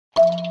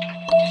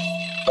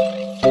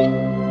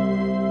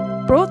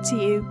Brought to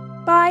you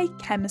by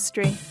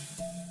Chemistry.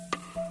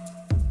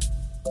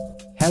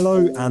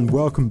 Hello and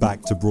welcome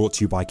back to Brought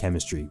to you by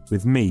Chemistry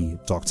with me,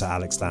 Dr.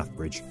 Alex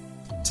Lathbridge.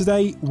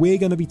 Today, we're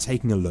going to be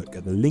taking a look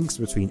at the links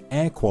between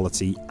air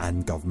quality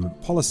and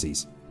government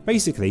policies.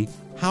 Basically,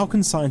 how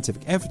can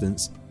scientific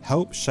evidence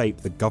help shape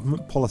the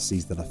government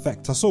policies that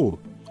affect us all?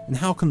 And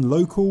how can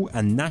local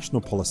and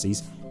national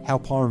policies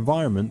help our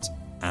environment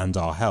and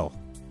our health?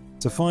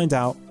 To find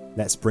out,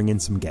 let's bring in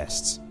some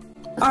guests.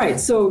 All right,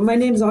 so my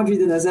name is Audrey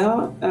de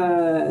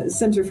Nazaire,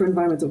 Center for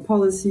Environmental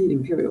Policy at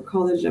Imperial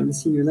College. I'm a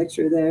senior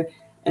lecturer there.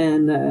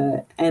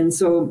 And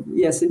so,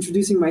 yes,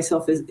 introducing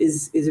myself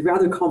is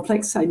rather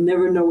complex. I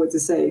never know what to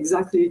say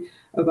exactly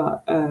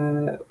about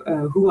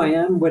who I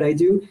am, what I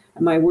do.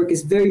 My work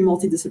is very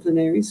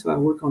multidisciplinary, so I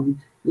work on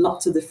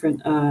lots of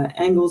different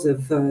angles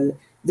of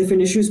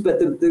different issues. But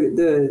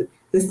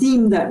the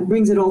theme that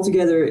brings it all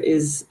together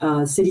is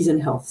cities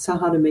and health. So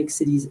how to make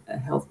cities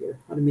healthier,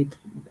 how to make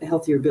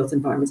healthier built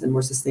environments and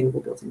more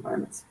sustainable built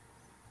environments.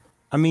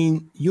 I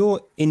mean, your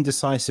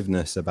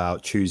indecisiveness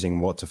about choosing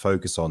what to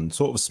focus on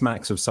sort of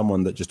smacks of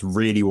someone that just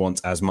really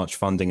wants as much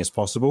funding as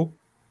possible.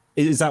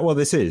 Is that what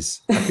this is?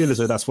 I feel as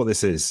though that's what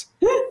this is.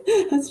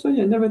 That's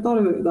funny. I never thought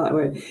of it that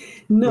way.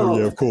 No,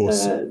 yeah, of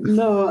course.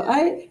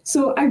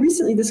 I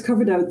recently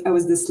discovered I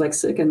was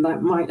dyslexic, and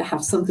that might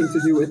have something to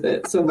do with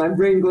it. So my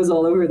brain goes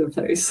all over the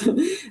place.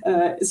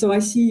 So I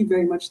see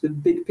very much the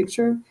big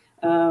picture,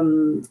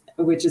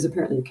 which is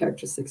apparently a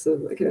characteristic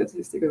of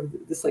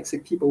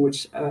dyslexic people,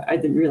 which I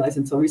didn't realize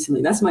until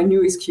recently. That's my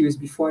new excuse.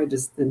 Before I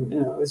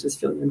was just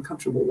feeling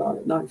uncomfortable about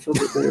it. Now I feel a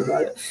bit better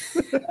about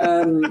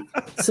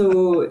it.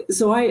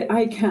 So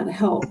I can't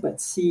help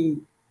but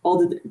see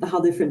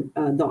how different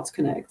dots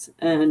connect,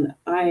 and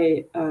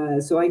I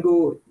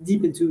go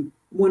deep into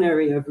one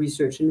area of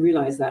research and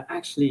realize that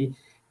actually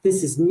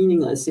this is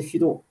meaningless if you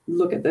don't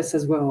look at this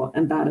as well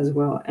and that as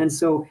well. And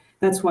so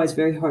that's why it's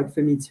very hard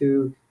for me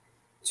to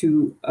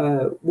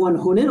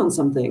hone in on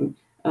something,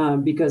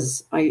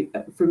 because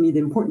for me the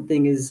important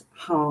thing is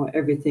how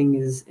everything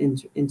is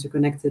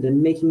interconnected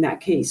and making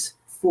that case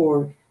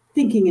for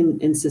thinking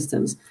in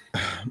systems.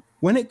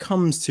 When it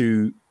comes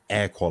to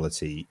air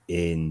quality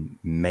in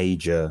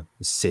major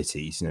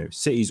cities,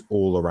 cities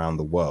all around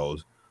the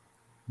world,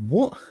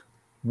 what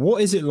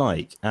is it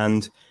like?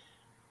 And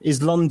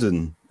is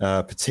London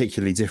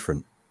particularly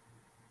different?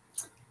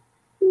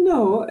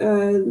 No,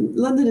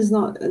 London is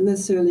not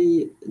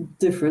necessarily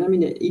different. I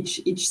mean,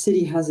 each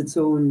city has its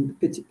own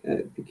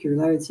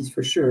peculiarities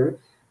for sure.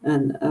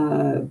 And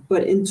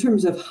but in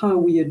terms of how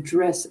we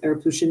address air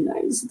pollution,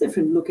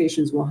 different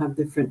locations will have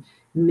different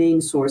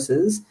main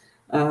sources.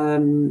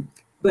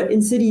 But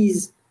in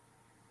cities,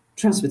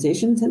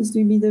 transportation tends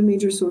to be the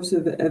major source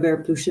of air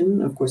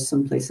pollution. Of course,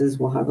 some places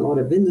will have a lot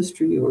of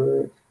industry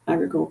or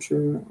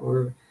agriculture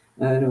or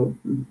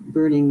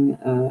burning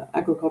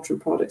agricultural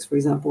products, for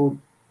example.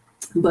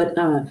 But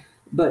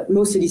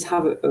most cities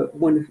have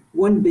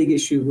one big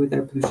issue with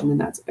air pollution, and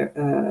that's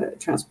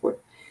transport.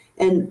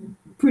 And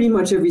pretty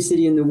much every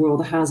city in the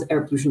world has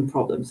air pollution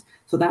problems.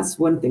 So that's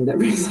one thing that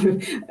brings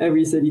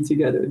every city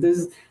together.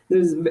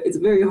 It's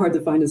very hard to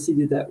find a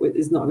city that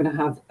is not going to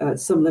have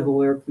some level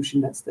of air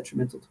pollution that's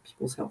detrimental to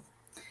people's health.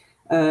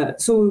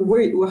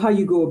 So how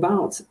you go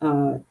about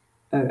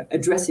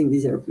addressing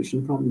these air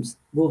pollution problems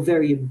will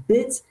vary a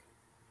bit,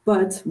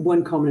 but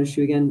one common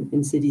issue again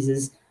in cities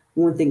is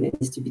one thing that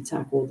needs to be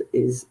tackled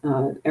is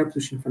air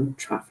pollution from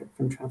traffic,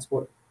 from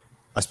transport.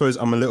 I suppose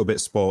I'm a little bit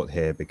spoilt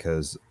here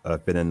because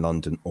I've been in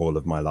London all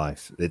of my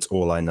life. It's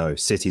all I know.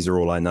 Cities are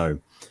all I know.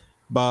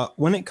 But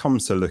when it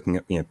comes to looking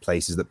at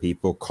places that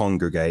people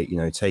congregate,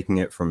 taking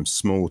it from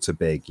small to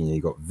big,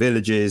 you've got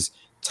villages,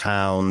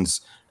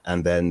 towns,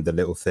 and then the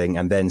little thing,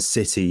 and then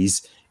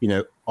cities.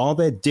 Are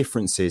there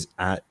differences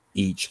at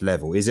each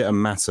level? Is it a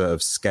matter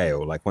of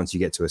scale? Like once you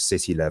get to a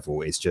city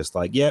level, it's just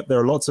like, there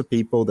are lots of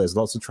people, there's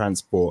lots of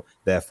transport,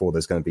 therefore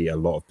there's going to be a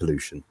lot of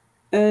pollution.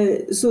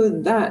 So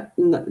that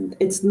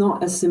it's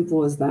not as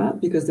simple as that,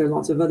 because there are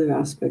lots of other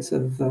aspects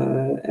of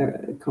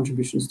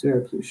contributions to air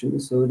pollution.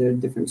 So there are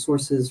different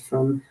sources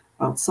from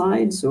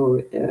outside.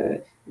 So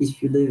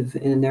if you live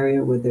in an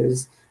area where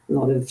there's a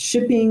lot of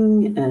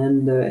shipping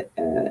and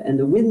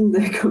the wind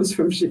that comes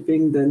from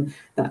shipping, then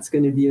that's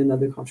going to be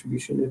another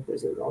contribution. If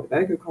there's a lot of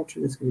agriculture,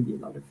 there's going to be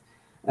a lot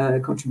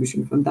of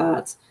contribution from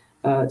that.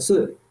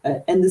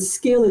 And the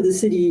scale of the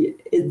city,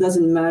 it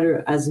doesn't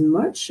matter as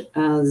much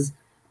as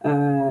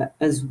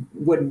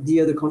what the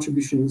other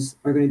contributions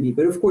are going to be.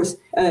 But of course,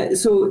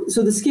 so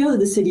the scale of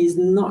the city is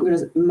not going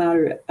to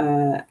matter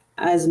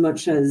as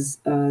much as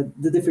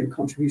the different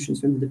contributions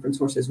from the different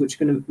sources, which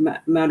are going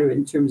to matter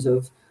in terms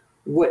of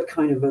what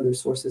kind of other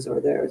sources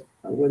are there,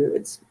 whether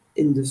it's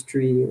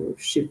industry or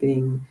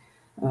shipping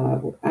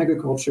or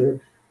agriculture,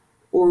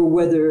 or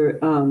whether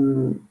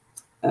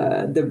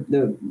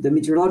the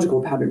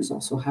meteorological patterns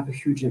also have a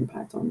huge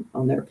impact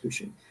on air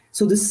pollution.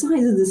 So the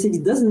size of the city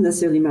doesn't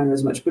necessarily matter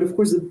as much, but of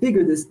course, the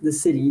bigger the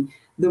city,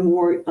 the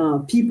more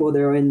people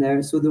there are in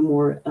there, so the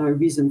more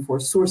reason for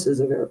sources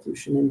of air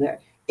pollution in there.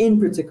 in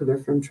particular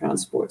from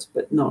transport,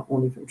 but not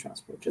only from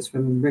transport, just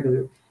from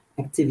regular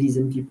activities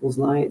in people's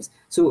lives.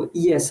 So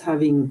yes,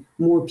 having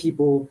more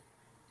people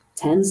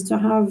tends to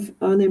have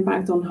an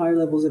impact on higher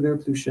levels of air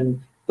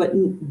pollution, but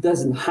it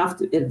doesn't have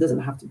to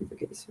be the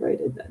case, right?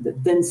 The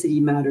density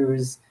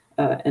matters,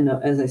 and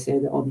as I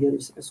said, all the other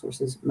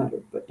sources matter,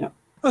 but yeah.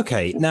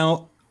 Okay,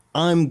 now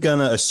I'm going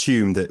to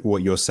assume that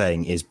what you're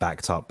saying is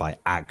backed up by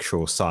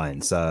actual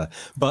science.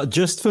 But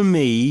just for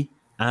me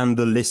and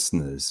the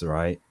listeners,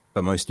 right?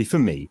 But mostly for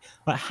me,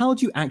 like, how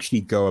do you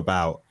actually go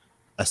about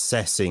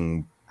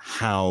assessing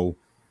how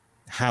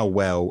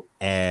well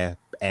air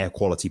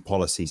quality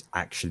policies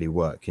actually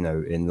work? You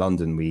know, in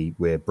London,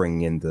 we're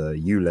bringing in the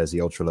ULEZ, the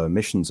ultra low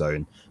emission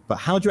zone. But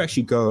how do you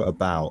actually go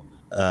about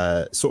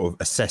sort of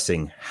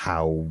assessing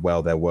how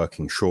well they're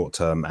working short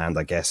term and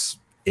I guess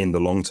in the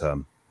long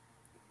term?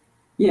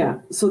 Yeah,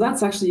 so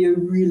that's actually a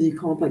really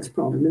complex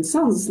problem. It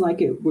sounds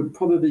like it would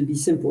probably be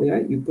simple,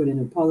 right? You put in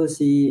a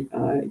policy,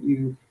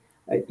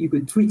 you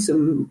could tweak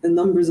some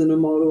numbers in a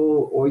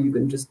model, or you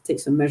can just take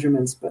some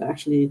measurements. But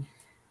actually,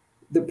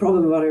 the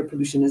problem about air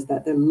pollution is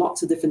that there are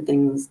lots of different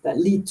things that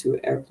lead to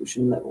air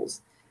pollution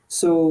levels.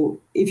 So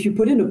if you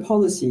put in a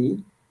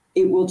policy,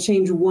 it will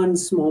change one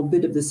small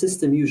bit of the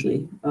system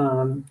usually.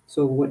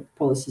 So what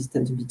policies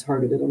tend to be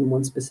targeted on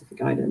one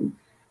specific item.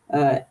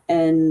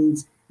 And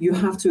you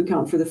have to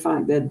account for the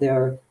fact that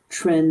there are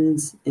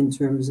trends in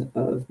terms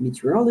of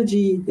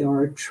meteorology, there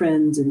are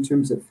trends in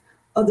terms of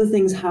other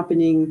things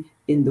happening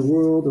in the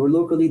world or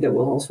locally that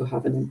will also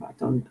have an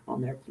impact on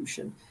air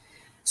pollution.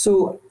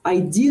 So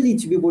ideally,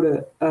 to be able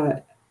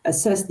to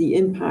assess the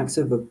impacts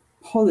of a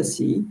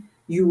policy,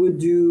 you would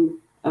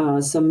do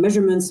some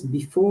measurements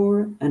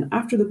before and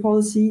after the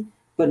policy,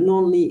 but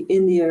not only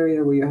in the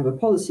area where you have a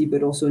policy,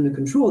 but also in the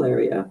control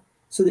area,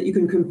 so that you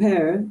can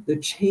compare the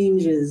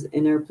changes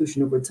in air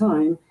pollution over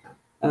time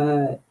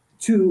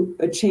to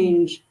a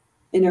change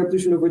in air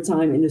pollution over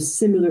time in a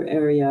similar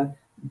area,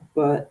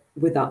 but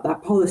without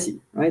that policy,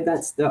 right?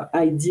 That's the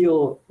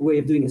ideal way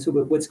of doing it. So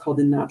what's called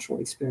the natural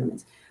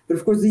experiments. But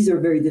of course, these are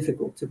very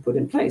difficult to put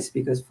in place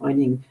because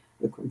finding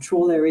a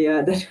control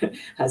area that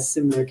has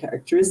similar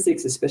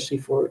characteristics, especially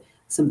for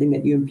something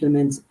that you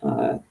implement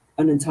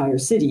an entire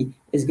city,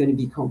 is going to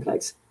be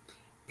complex.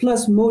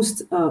 Plus,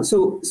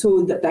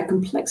 that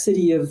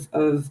complexity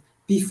of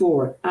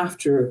before,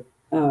 after,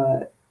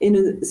 in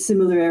a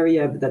similar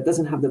area but that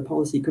doesn't have the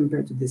policy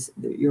compared to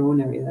your own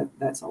area,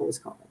 that's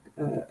always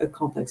a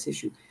complex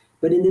issue.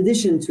 But in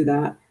addition to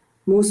that,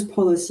 most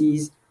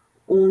policies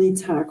only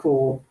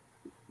tackle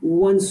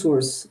one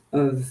source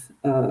of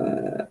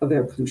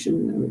air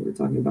pollution. I mean, we're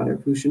talking about air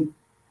pollution,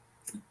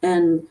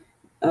 and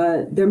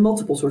there are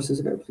multiple sources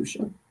of air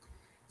pollution.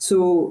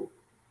 So,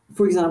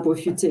 for example,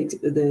 if you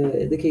take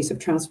the case of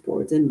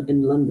transport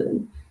in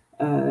London,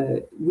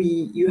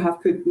 you have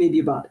maybe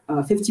about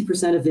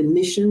 50% of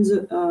emissions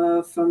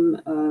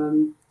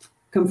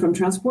come from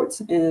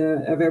transport of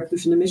air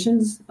pollution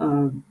emissions,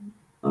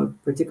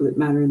 particulate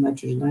matter and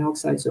nitrogen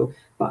dioxide. So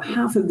about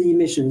half of the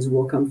emissions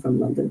will come from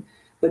London.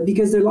 But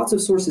because there are lots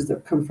of sources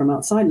that come from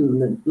outside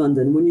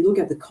London, when you look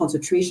at the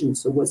concentration,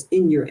 so what's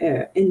in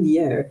the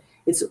air,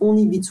 it's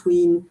only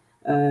between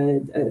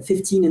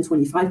 15 and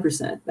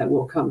 25% that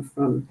will come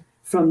from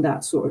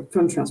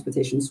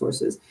transportation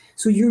sources.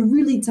 So you're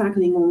really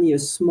tackling only a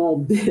small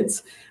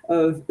bit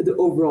of the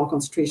overall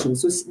concentration.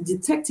 So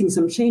detecting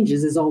some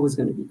changes is always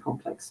going to be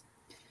complex.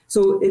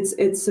 So it's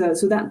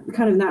so that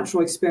kind of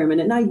natural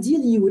experiment, and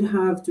ideally you would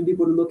have to be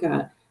able to look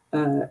at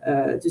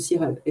to see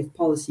if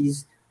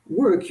policies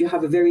work. You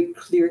have a very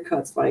clear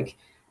cut, like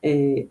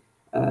a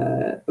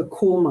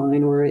coal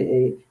mine or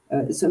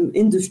some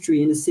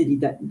industry in a city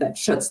that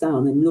shuts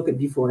down, and look at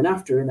before and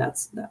after, and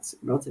that's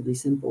relatively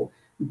simple.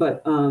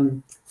 But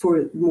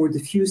for more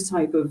diffuse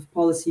type of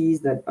policies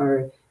that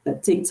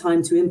take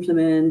time to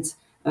implement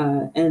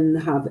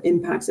and have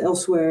impacts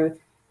elsewhere,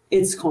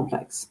 it's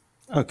complex.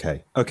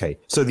 Okay.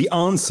 So the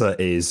answer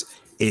is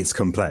it's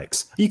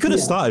complex. You could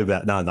have started with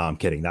that. No, I'm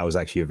kidding. That was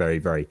actually a very,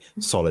 very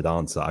solid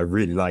answer. I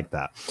really like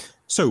that.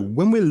 So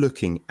when we're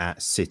looking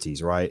at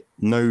cities, right,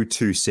 no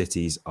two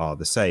cities are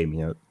the same.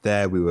 You know,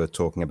 there we were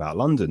talking about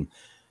London.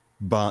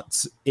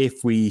 But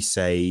if we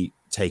say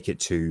take it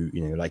to,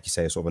 you know, like you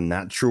say, a sort of a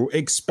natural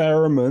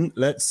experiment,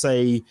 let's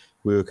say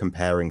we were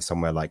comparing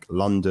somewhere like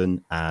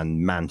London and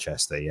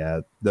Manchester.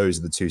 Yeah, those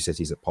are the two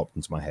cities that popped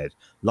into my head.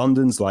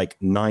 London's like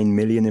 9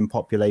 million in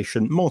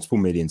population, multiple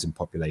millions in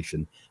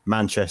population.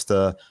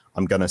 Manchester,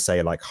 I'm going to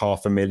say like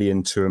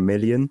 500,000 to 1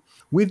 million.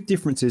 With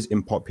differences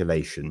in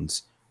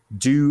populations,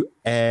 do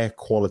air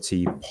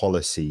quality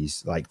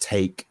policies like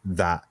take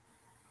that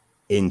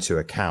into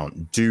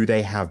account? Do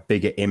they have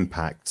bigger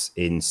impacts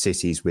in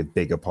cities with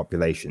bigger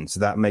populations? So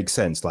that makes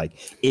sense. Like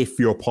if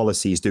your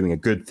policy is doing a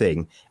good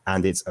thing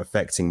and it's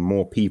affecting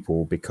more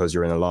people because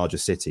you're in a larger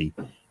city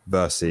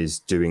versus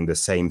doing the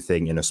same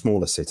thing in a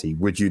smaller city,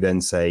 would you then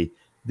say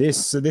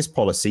this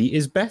policy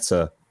is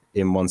better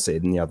in one city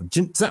than the other?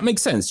 Does that make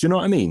sense? Do you know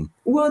what I mean?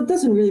 Well, it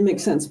doesn't really make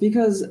sense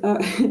because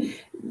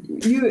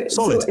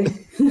solid.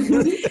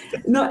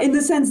 No, in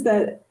the sense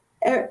that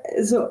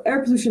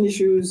Air pollution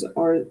issues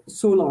are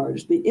so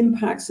large. The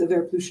impacts of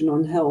air pollution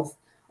on health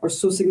are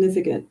so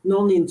significant, not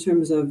only in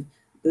terms of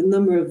the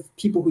number of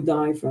people who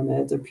die from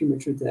it or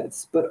premature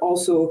deaths, but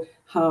also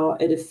how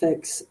it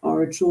affects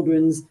our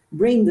children's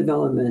brain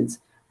development,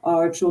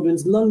 our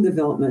children's lung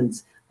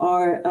development,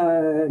 our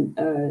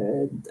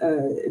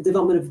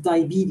development of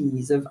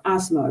diabetes, of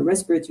asthma,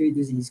 respiratory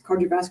disease,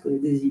 cardiovascular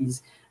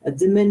disease,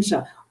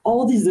 dementia.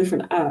 All these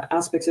different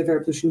aspects of air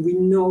pollution we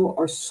know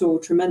are so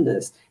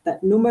tremendous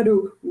that no matter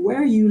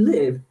where you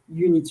live,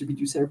 you need to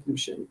reduce air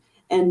pollution.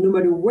 And no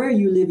matter where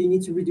you live, you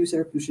need to reduce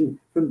air pollution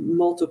from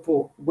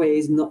multiple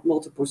ways, not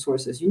multiple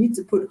sources. You need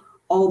to put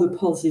all the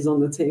policies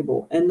on the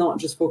table and not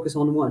just focus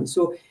on one.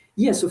 So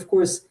yes, of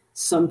course,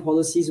 some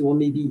policies will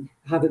maybe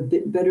have a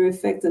bit better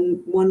effect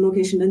in one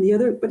location than the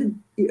other, but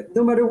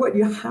no matter what,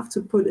 you have to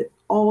put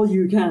all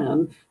you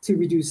can to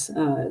reduce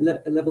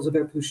levels of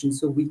air pollution,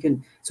 so we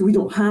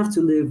don't have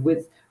to live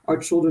with our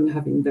children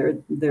having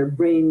their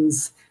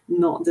brains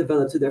not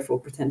developed to their full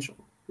potential,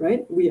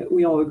 right?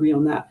 We all agree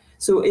on that.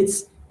 So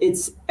it's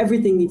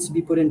everything needs to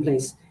be put in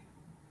place.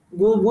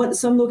 Will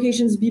some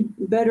locations be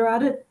better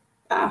at it?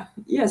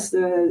 Yes,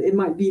 it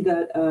might be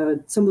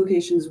that some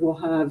locations will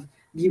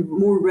be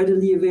more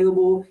readily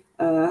available,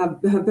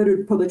 have better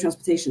public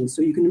transportation.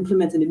 So you can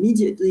implement it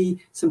immediately,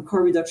 some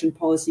car reduction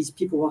policies,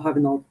 people will have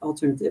an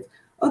alternative.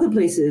 Other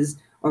places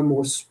are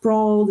more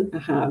sprawled,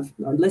 are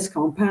less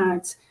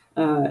compact,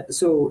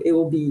 so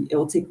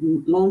it'll take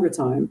longer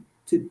time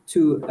to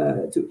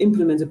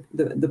implement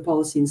the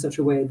policy in such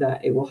a way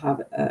that it will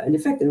have an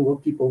effect and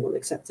people will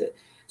accept it.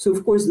 So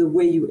of course, the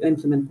way you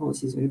implement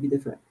policies is going to be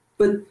different.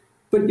 But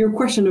your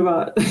question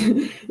about,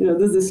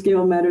 does the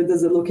scale matter?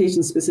 Does the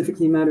location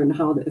specifically matter, and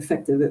how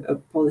effective a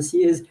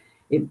policy is?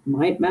 It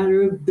might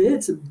matter a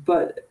bit,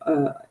 but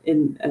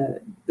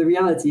the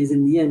reality is,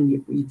 in the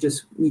end, we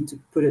just need to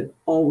put it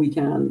all we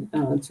can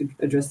to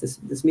address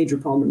this major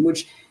problem.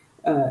 Which,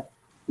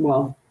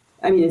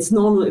 it's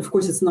not. Of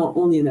course, it's not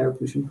only an air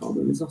pollution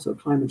problem; it's also a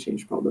climate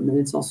change problem, and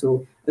it's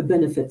also a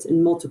benefit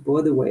in multiple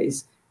other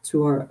ways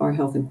to our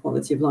health and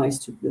quality of lives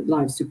to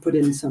put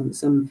in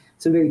some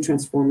very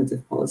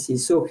transformative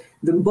policies. So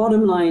the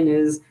bottom line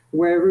is,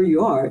 wherever you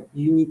are,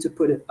 you need to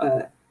put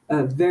a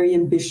very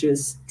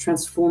ambitious,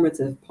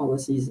 transformative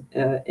policies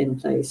in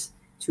place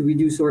to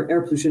reduce our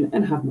air pollution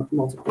and have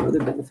multiple other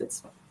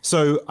benefits.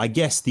 So I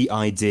guess the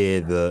idea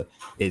that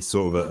it's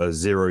sort of a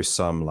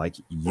zero-sum, like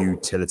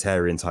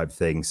utilitarian type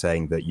thing,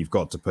 saying that you've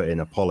got to put in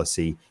a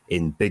policy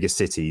in bigger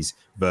cities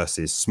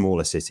versus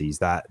smaller cities,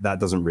 that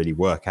doesn't really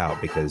work out,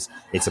 because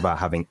it's about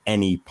having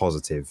any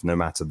positive, no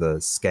matter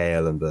the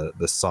scale and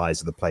the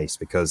size of the place,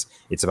 because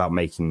it's about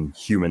making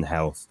human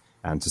health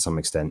and, to some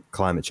extent,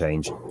 climate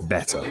change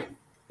better.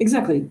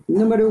 Exactly.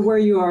 No matter where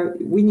you are,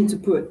 we need to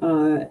put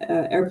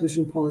air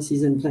pollution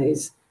policies in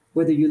place.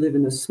 Whether you live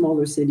in a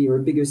smaller city or a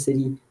bigger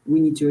city, we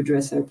need to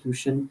address air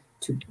pollution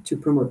to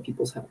promote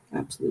people's health.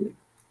 Absolutely.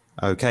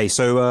 Okay,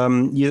 so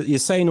you're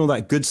saying all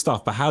that good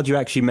stuff, but how do you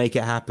actually make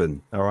it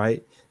happen? All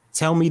right,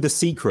 tell me the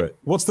secret.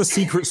 What's the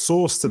secret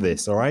sauce to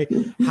this? All right,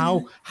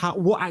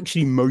 what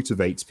actually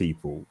motivates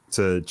people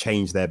to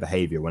change their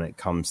behavior when it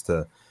comes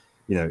to,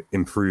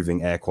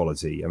 improving air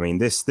quality? I mean,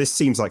 this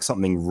seems like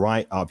something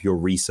right up your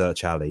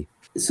research alley.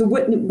 So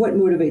what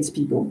motivates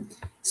people?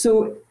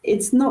 So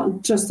it's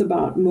not just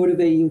about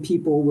motivating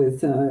people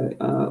with,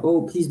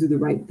 please do the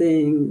right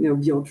thing,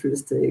 be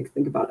altruistic,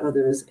 think about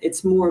others.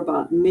 It's more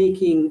about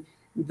making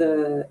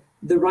the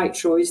right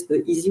choice,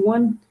 the easy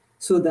one,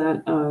 so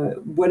that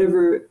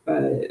whatever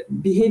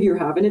behavior you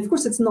have, and of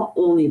course it's not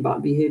only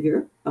about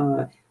behavior,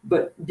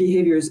 but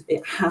behaviors,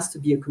 it has to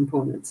be a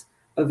component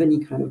of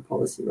any kind of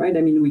policy, right?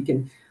 I mean,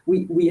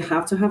 we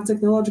have to have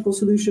technological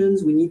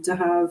solutions. We need to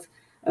have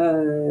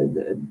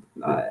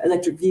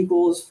electric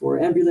vehicles for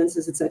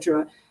ambulances,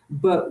 etc.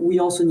 But we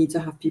also need to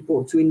have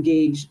people to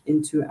engage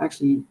into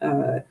actually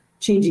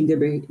changing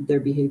their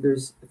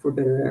behaviors for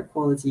better air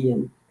quality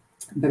and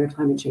better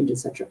climate change,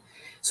 etc.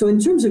 So in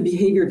terms of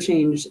behavior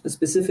change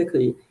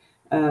specifically,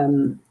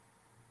 the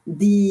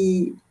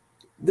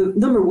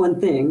number one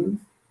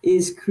thing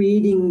is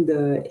creating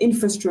the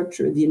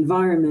infrastructure, the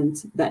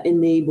environment that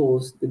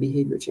enables the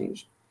behavior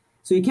change.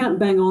 So you can't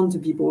bang on to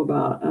people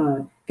about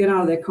get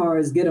out of their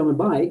cars, get on a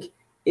bike,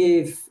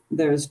 if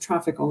there's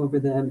traffic all over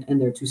them and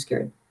they're too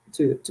scared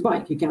to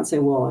bike. You can't say,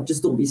 well,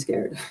 just don't be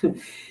scared.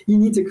 You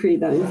need to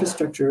create that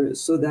infrastructure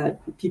so that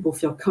people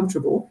feel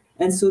comfortable,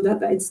 and so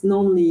that it's not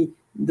only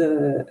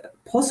the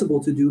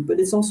possible to do, but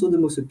it's also the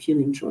most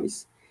appealing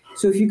choice.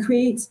 So if you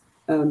create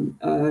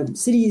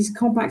cities,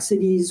 compact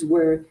cities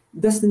where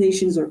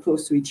destinations are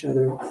close to each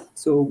other,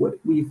 so what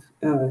we've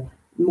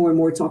more and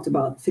more talked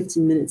about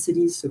 15-minute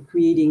cities, so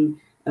creating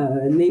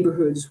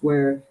neighborhoods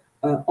where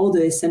all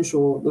the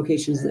essential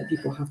locations that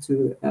people have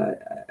to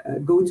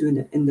go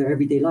to in their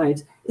everyday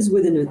lives is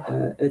within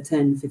a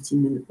 10,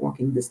 15-minute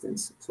walking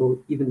distance, so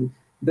even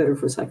better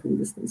for cycling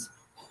distance.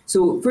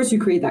 So first you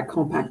create that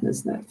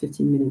compactness, that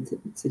 15-minute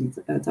city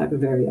type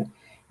of area.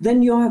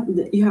 Then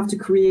you have to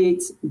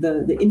create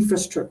the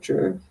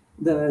infrastructure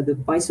the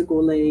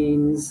bicycle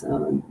lanes,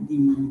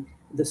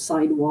 the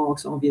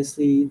sidewalks,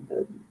 obviously,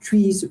 the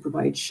trees to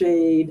provide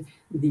shade,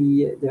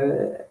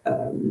 the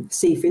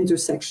safe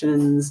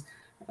intersections,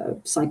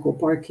 cycle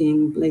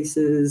parking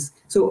places.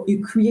 So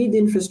you create the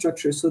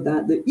infrastructure so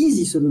that the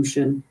easy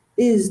solution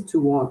is to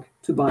walk,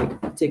 to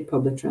bike, take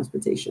public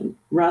transportation,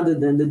 rather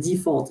than the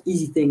default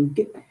easy thing.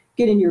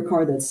 Get in your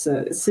car that's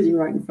sitting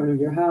right in front of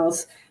your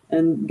house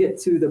and get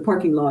to the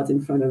parking lot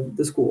in front of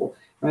the school,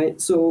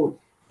 right? So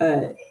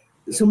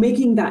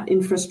making that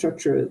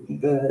infrastructure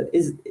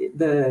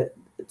to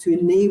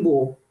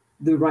enable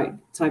the right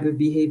type of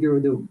behavior, or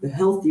the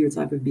healthier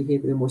type of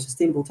behavior, the more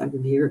sustainable type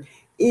of behavior,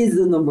 is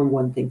the number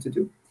one thing to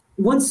do.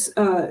 Once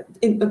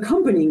in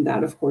accompanying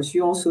that, of course,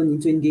 you also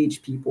need to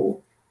engage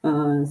people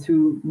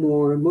through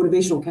more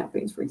motivational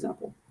campaigns, for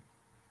example.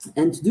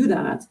 And to do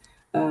that,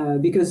 you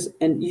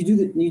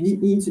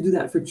need to do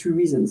that for two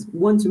reasons.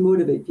 One, to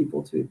motivate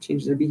people to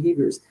change their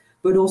behaviors,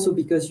 but also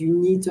because you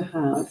need to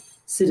have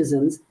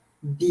citizens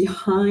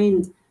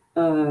behind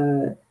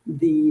the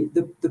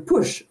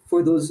push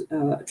for those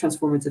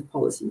transformative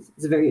policies.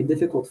 It's very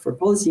difficult for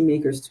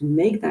policymakers to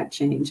make that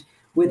change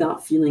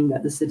without feeling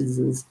that the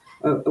citizens,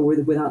 or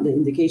without the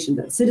indication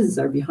that citizens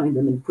are behind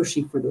them and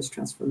pushing for those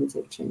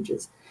transformative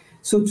changes.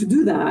 So to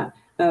do that,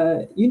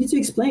 you need to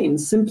explain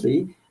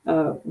simply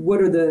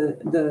what are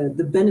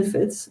the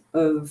benefits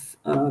of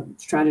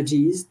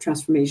strategies,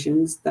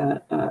 transformations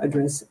that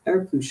address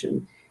air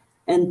pollution.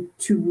 And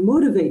to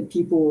motivate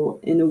people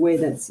in a way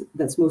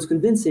that's most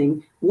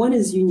convincing, one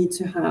is you need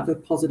to have a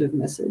positive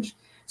message.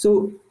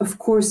 So of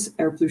course,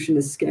 air pollution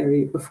is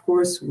scary. Of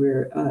course,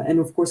 and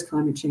of course,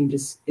 climate change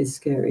is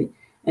scary.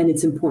 And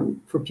it's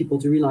important for people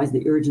to realize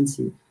the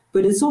urgency.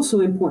 But it's also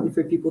important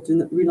for people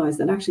to realize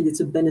that actually it's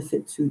a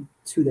benefit to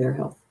their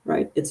health,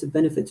 right? It's a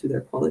benefit to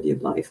their quality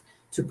of life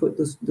to put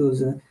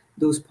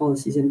those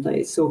policies in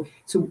place. So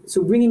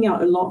bringing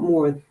out a lot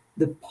more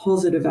the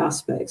positive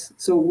aspects.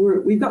 So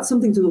we've got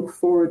something to look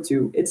forward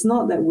to. It's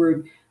not that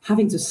we're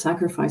having to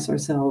sacrifice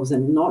ourselves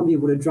and not be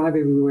able to drive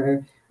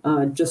everywhere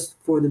just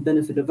for the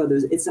benefit of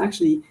others. It's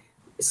actually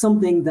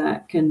something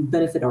that can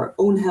benefit our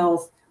own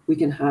health. We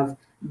can have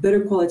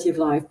better quality of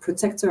life,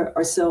 protect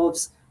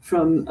ourselves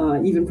from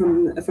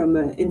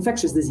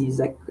infectious disease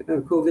like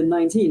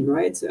COVID-19,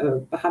 right?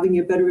 Having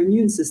a better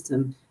immune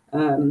system,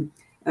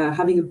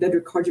 having a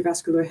better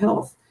cardiovascular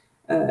health,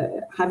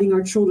 having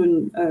our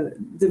children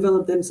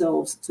develop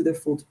themselves to their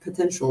full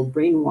potential,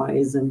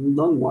 brain-wise and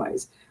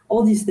lung-wise.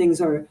 All these things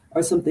are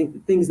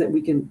things that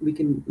we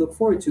can look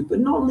forward to. But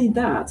not only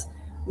that,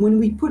 when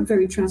we put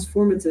very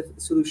transformative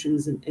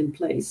solutions in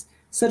place,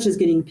 such as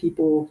getting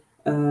people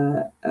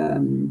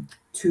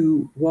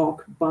to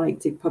walk, bike,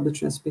 take public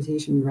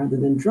transportation rather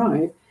than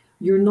drive,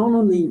 you're not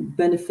only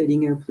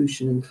benefiting air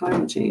pollution and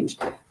climate change,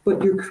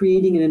 but you're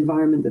creating an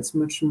environment that's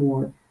much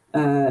more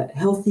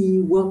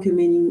healthy,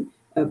 welcoming,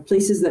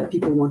 places that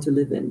people want to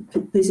live in,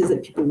 places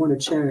that people want to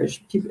cherish,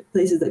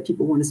 places that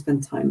people want to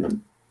spend time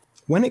in.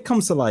 When it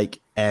comes to like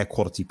air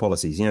quality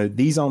policies,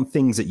 these aren't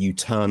things that you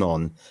turn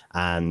on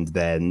and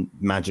then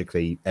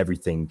magically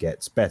everything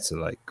gets better.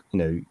 Like,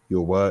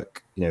 your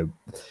work,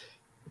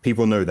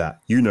 people know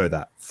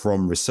that,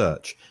 from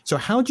research. So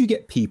how do you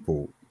get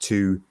people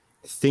to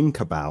think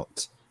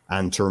about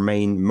and to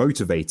remain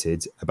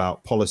motivated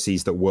about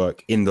policies that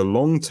work in the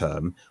long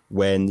term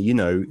when,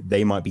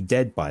 they might be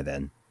dead by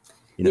then?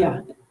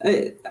 Yeah,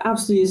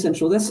 absolutely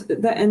essential.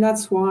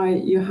 That's why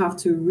you have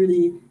to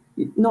really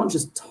not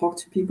just talk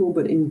to people,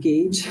 but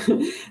engage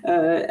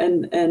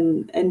and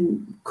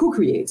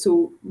co-create.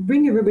 So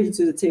bring everybody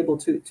to the table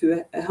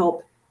to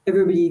help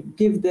everybody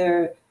give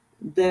their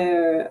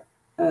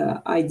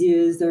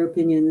ideas, their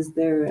opinions,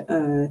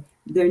 their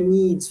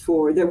needs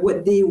for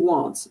what they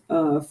want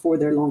for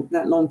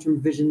that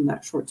long-term vision,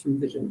 that short-term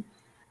vision.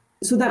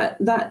 So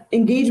that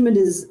engagement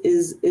is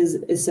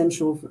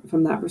essential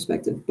from that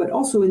perspective. But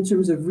also in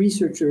terms of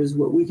researchers,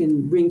 what we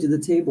can bring to the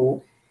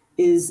table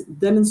is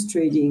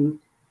demonstrating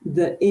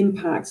the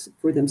impacts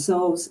for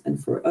themselves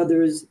and for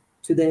others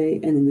today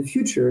and in the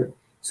future,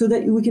 so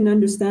that we can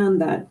understand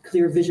that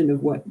clear vision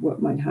of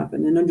what might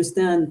happen and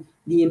understand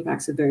the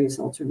impacts of various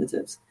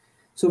alternatives.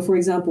 So, for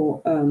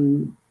example,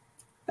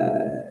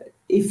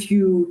 if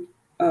you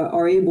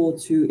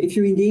if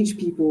you engage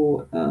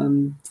people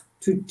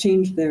to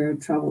change their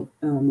travel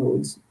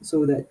modes,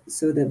 so that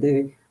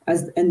they,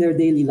 as in their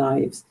daily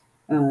lives,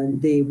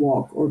 they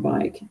walk or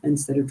bike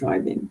instead of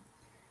driving.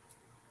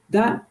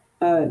 That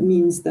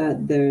means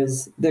that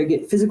they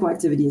get physical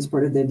activity as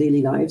part of their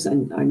daily lives.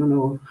 And I don't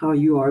know how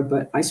you are,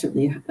 but I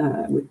certainly,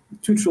 with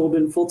 2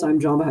 children, full-time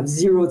job, I have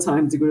 0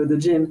 time to go to the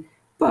gym,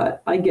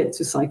 but I get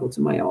to cycle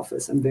to my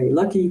office. I'm very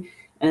lucky.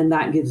 And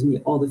that gives me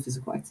all the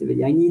physical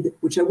activity I need,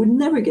 which I would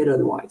never get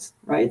otherwise,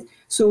 right?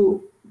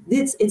 So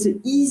it's an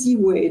easy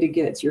way to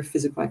get your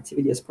physical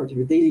activity as part of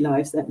your daily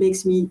lives. That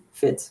makes me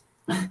fit.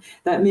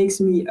 That makes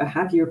me a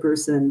happier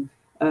person,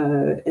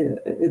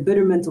 a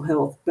better mental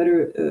health,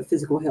 better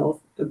physical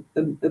health,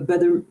 a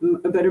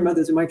better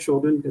mother to my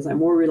children because I'm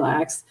more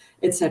relaxed,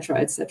 etc.,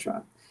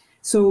 etc.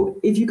 So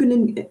if you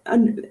can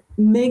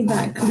make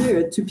that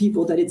clear to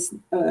people that it's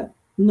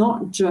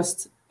not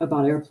just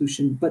about air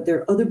pollution, but there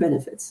are other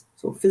benefits.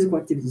 So physical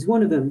activity is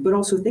one of them, but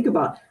also think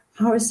about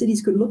how our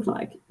cities could look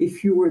like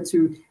if you were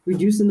to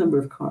reduce the number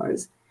of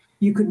cars.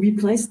 You could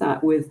replace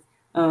that with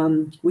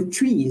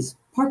trees,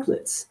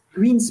 parklets,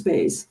 green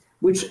space,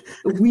 which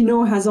we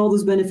know has all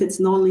those benefits,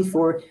 not only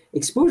for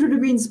exposure to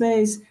green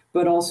space,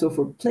 but also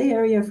for play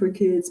area for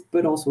kids,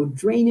 but also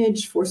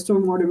drainage for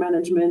stormwater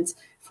management,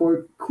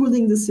 for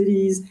cooling the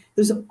cities.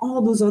 There's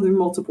all those other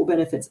multiple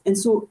benefits. And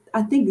so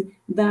I think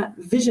that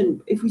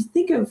vision, if we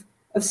think of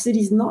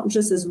cities not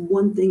just as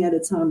one thing at a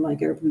time,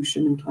 like air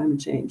pollution and climate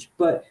change,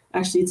 but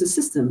actually it's a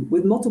system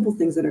with multiple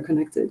things that are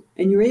connected.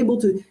 And you're able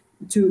to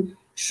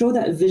show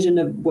that vision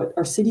of what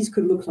our cities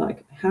could look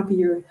like,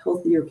 happier,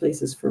 healthier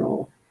places for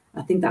all.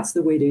 I think that's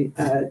the way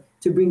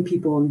to bring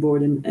people on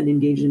board and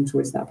engage them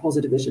towards that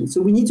positive vision. So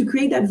we need to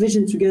create that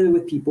vision together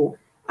with people.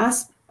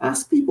 Ask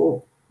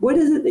people, what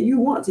is it that you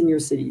want in your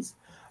cities?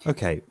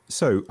 Okay,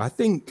 so I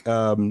think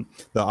that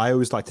I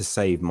always like to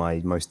save my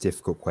most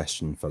difficult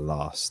question for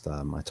last.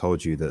 I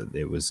told you that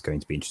it was going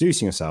to be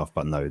introducing yourself,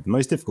 but no, the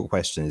most difficult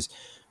question is,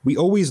 we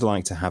always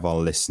like to have our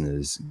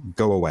listeners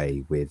go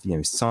away with,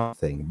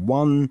 something,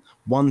 one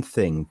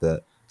thing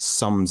that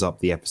sums up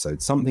the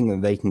episode, something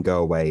that they can go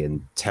away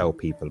and tell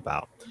people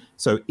about.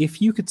 So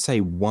if you could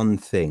say one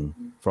thing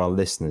for our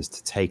listeners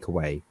to take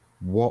away,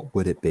 what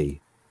would it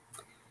be?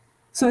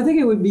 So I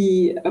think it would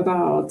be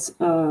about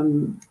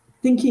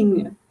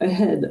thinking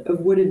ahead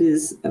of what it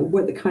is,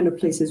 what the kind of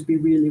places we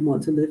really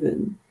want to live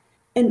in,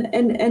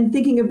 and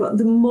thinking about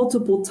the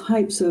multiple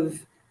types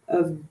of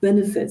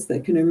benefits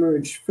that can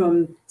emerge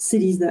from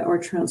cities that are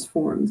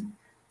transformed.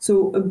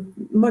 So a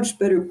much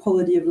better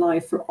quality of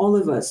life for all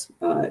of us,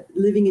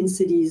 living in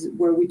cities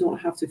where we don't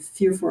have to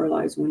fear for our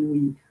lives when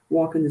we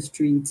walk in the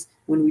streets,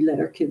 when we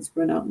let our kids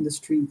run out in the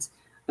streets,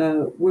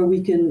 where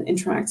we can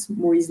interact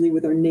more easily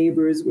with our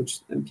neighbors, which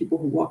people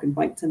who walk and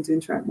bike tend to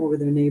interact more with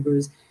their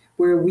neighbors,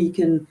 where we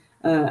can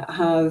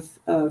have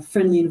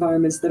friendly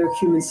environments that are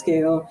human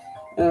scale,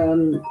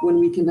 when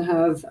we can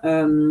have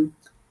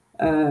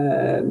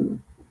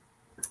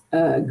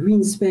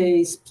green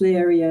space, play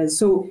areas.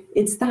 So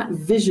it's that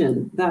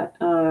vision, that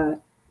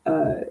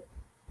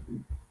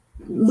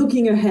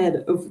looking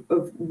ahead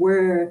of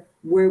where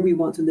we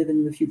want to live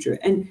in the future.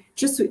 And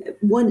just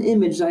one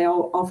image I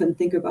often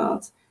think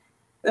about,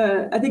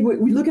 I think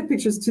we look at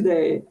pictures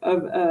today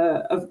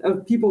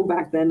of people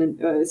back then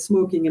and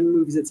smoking and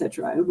movies,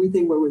 etc., and we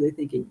think, what were they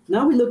thinking?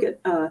 Now we look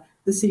at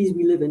the cities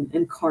we live in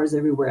and cars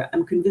everywhere.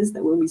 I'm convinced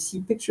that when we see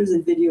pictures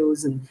and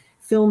videos and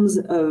films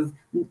of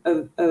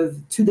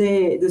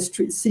today, the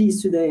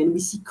cities today, and we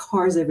see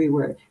cars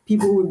everywhere,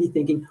 people would be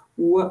thinking,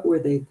 what were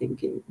they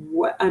thinking?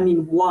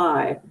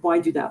 Why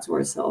do that to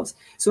ourselves?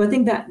 So I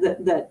think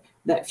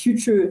that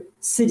future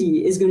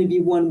city is going to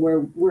be one where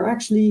we're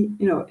actually,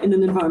 in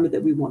an environment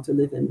that we want to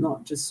live in,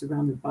 not just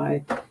surrounded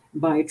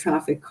by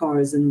traffic,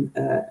 cars, and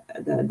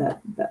that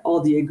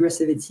all the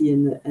aggressivity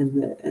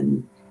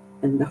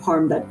and the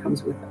harm that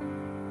comes with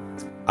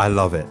it. I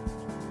love it.